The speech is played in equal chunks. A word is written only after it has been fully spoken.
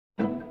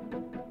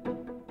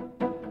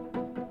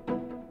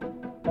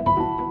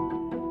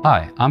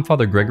Hi, I'm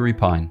Father Gregory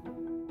Pine.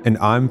 And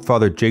I'm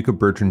Father Jacob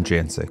Bertrand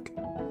Jancic.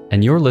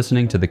 And you're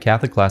listening to the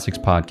Catholic Classics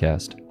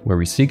Podcast, where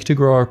we seek to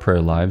grow our prayer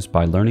lives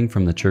by learning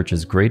from the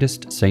Church's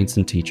greatest saints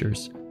and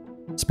teachers.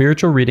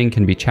 Spiritual reading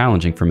can be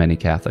challenging for many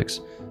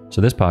Catholics,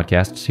 so this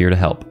podcast is here to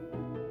help.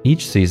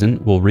 Each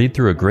season, we'll read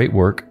through a great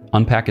work,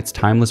 unpack its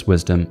timeless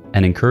wisdom,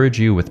 and encourage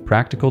you with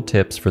practical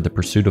tips for the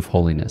pursuit of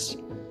holiness.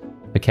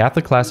 The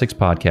Catholic Classics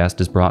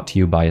Podcast is brought to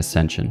you by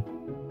Ascension.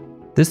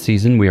 This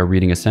season, we are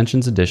reading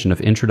Ascension's edition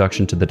of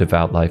Introduction to the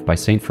Devout Life by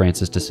St.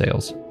 Francis de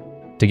Sales.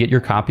 To get your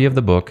copy of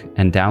the book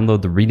and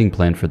download the reading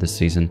plan for this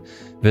season,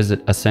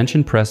 visit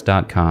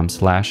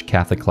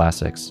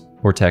ascensionpress.com/CatholicClassics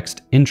or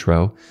text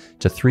INTRO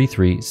to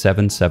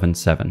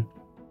 33777.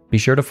 Be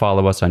sure to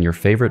follow us on your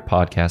favorite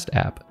podcast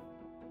app.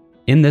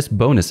 In this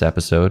bonus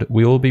episode,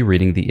 we will be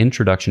reading the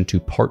introduction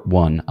to Part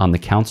 1 on the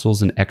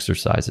Counsels and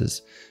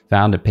Exercises,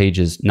 found at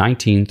pages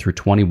 19 through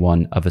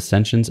 21 of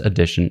Ascension's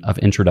edition of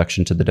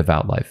Introduction to the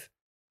Devout Life.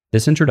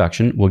 This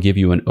introduction will give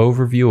you an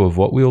overview of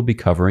what we will be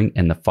covering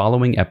in the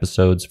following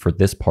episodes for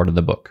this part of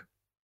the book.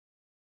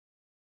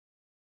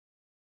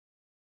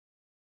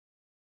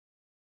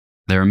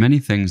 There are many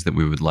things that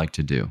we would like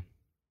to do.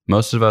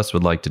 Most of us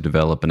would like to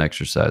develop an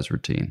exercise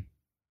routine.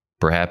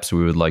 Perhaps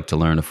we would like to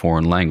learn a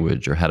foreign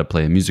language or how to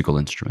play a musical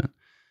instrument.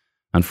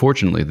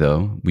 Unfortunately,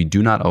 though, we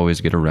do not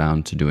always get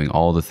around to doing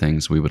all the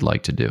things we would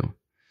like to do.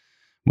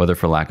 Whether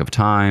for lack of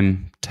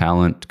time,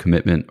 talent,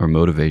 commitment, or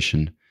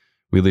motivation,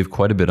 we leave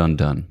quite a bit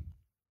undone.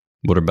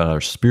 What about our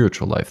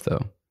spiritual life,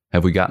 though?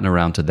 Have we gotten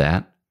around to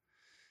that?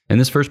 In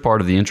this first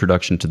part of the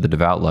Introduction to the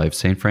Devout Life,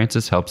 St.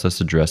 Francis helps us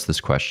address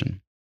this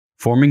question.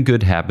 Forming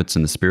good habits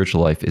in the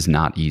spiritual life is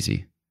not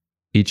easy.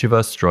 Each of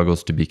us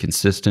struggles to be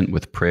consistent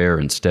with prayer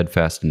and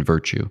steadfast in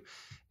virtue,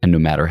 and no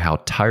matter how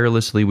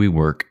tirelessly we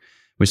work,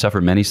 we suffer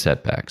many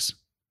setbacks.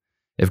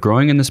 If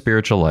growing in the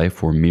spiritual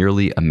life were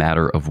merely a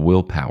matter of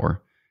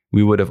willpower,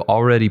 we would have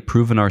already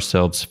proven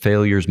ourselves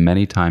failures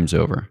many times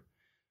over.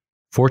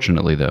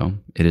 Fortunately, though,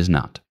 it is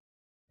not.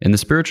 In the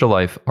spiritual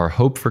life, our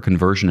hope for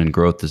conversion and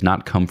growth does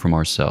not come from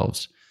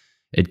ourselves.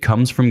 It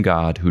comes from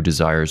God, who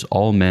desires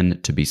all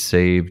men to be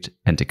saved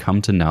and to come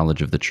to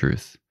knowledge of the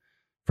truth.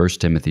 1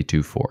 Timothy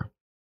 2:4.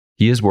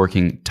 He is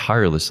working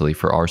tirelessly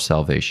for our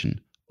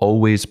salvation,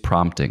 always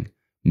prompting,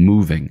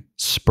 moving,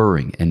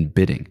 spurring, and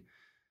bidding.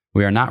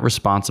 We are not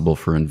responsible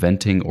for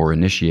inventing or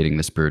initiating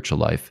the spiritual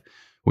life.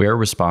 We are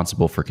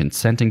responsible for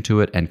consenting to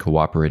it and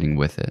cooperating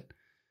with it.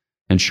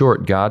 In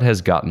short, God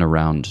has gotten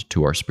around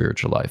to our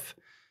spiritual life.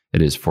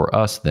 It is for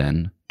us,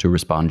 then, to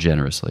respond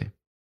generously.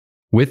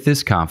 With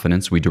this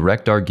confidence, we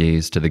direct our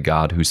gaze to the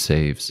God who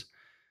saves.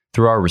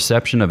 Through our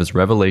reception of His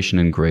revelation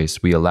and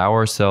grace, we allow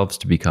ourselves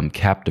to become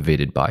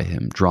captivated by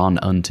Him, drawn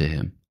unto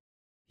Him.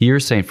 Here,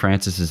 St.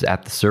 Francis is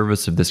at the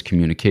service of this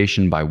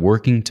communication by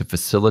working to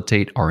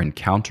facilitate our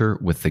encounter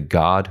with the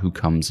God who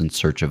comes in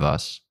search of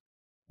us.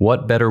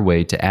 What better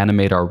way to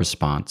animate our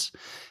response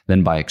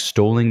than by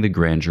extolling the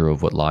grandeur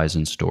of what lies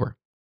in store?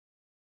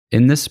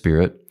 In this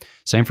spirit,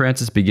 St.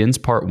 Francis begins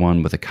Part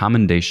 1 with a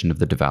commendation of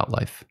the devout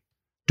life.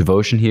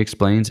 Devotion, he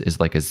explains, is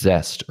like a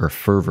zest or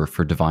fervor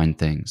for divine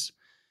things.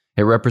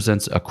 It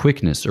represents a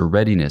quickness or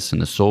readiness in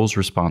the soul's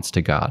response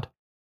to God.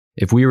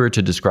 If we were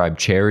to describe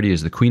charity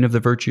as the queen of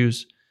the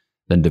virtues,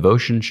 then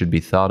devotion should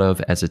be thought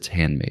of as its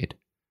handmaid.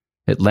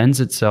 It lends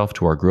itself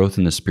to our growth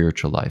in the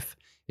spiritual life.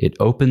 It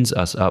opens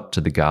us up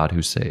to the God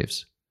who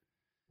saves.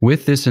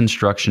 With this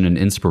instruction and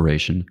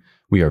inspiration,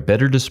 we are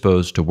better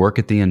disposed to work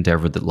at the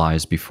endeavor that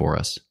lies before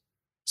us.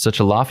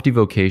 Such a lofty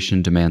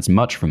vocation demands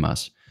much from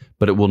us,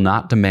 but it will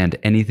not demand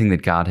anything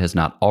that God has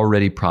not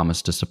already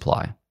promised to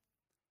supply.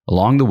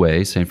 Along the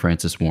way, St.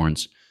 Francis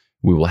warns,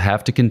 we will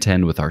have to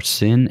contend with our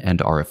sin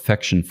and our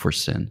affection for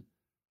sin.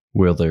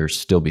 Will there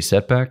still be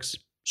setbacks?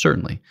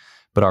 Certainly,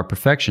 but our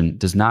perfection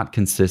does not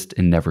consist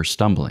in never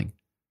stumbling.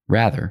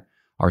 Rather,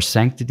 our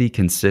sanctity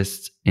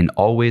consists in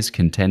always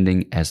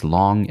contending as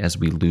long as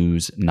we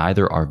lose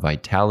neither our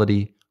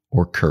vitality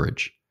or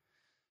courage.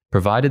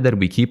 Provided that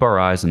we keep our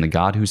eyes on the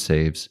God who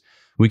saves,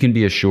 we can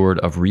be assured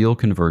of real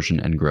conversion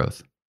and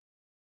growth.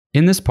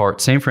 In this part,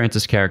 St.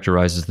 Francis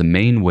characterizes the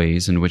main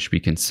ways in which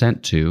we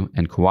consent to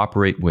and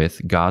cooperate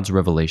with God's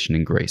revelation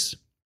and grace.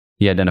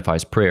 He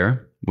identifies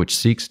prayer, which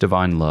seeks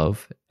divine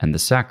love, and the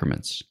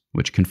sacraments,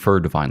 which confer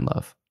divine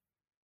love.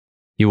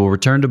 He will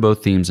return to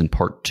both themes in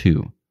Part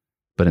 2,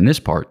 but in this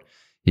part,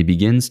 he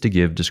begins to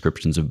give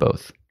descriptions of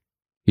both.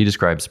 He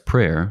describes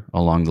prayer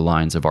along the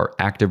lines of our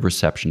active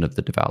reception of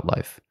the devout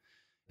life.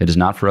 It is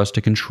not for us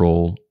to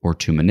control or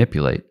to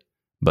manipulate,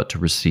 but to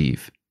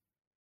receive.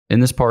 In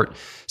this part,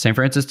 St.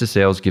 Francis de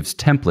Sales gives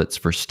templates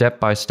for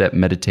step-by-step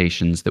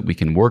meditations that we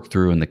can work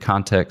through in the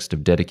context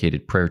of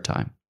dedicated prayer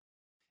time.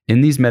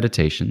 In these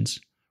meditations,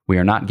 we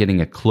are not getting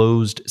a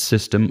closed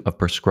system of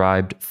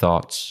prescribed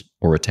thoughts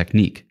or a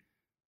technique.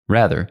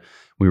 Rather,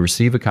 we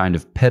receive a kind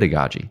of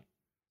pedagogy.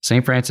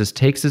 St. Francis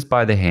takes us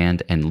by the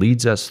hand and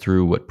leads us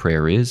through what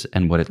prayer is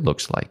and what it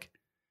looks like.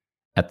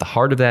 At the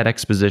heart of that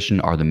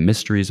exposition are the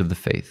mysteries of the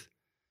faith.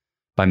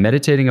 By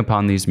meditating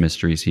upon these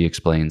mysteries, he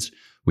explains,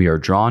 We are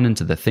drawn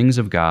into the things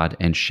of God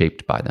and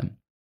shaped by them.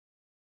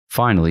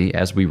 Finally,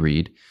 as we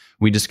read,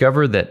 we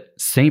discover that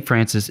St.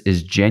 Francis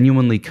is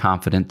genuinely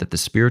confident that the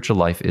spiritual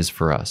life is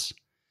for us.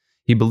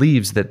 He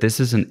believes that this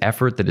is an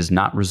effort that is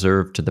not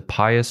reserved to the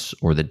pious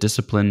or the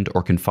disciplined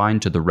or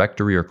confined to the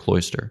rectory or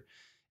cloister.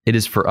 It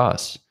is for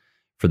us,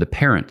 for the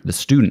parent, the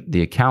student,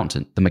 the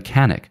accountant, the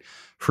mechanic,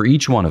 for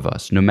each one of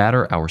us, no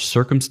matter our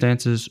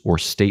circumstances or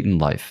state in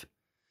life.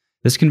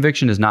 This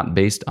conviction is not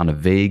based on a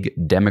vague,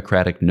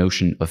 democratic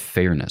notion of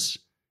fairness.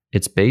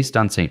 It's based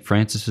on St.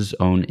 Francis's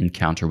own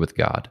encounter with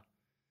God.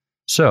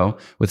 So,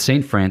 with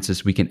St.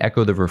 Francis, we can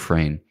echo the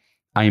refrain,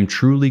 I am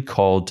truly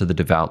called to the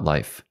devout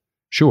life.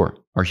 Sure,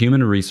 our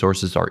human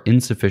resources are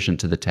insufficient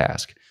to the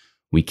task.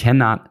 We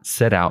cannot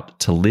set out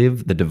to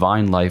live the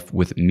divine life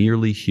with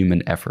merely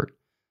human effort.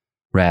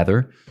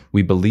 Rather,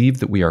 we believe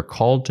that we are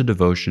called to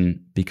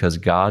devotion because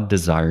God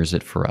desires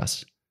it for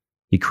us.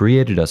 He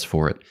created us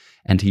for it,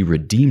 and He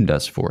redeemed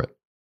us for it.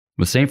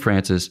 With St.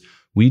 Francis,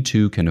 we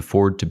too can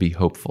afford to be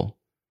hopeful,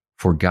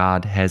 for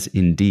God has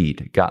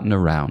indeed gotten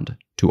around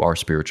to our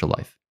spiritual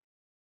life.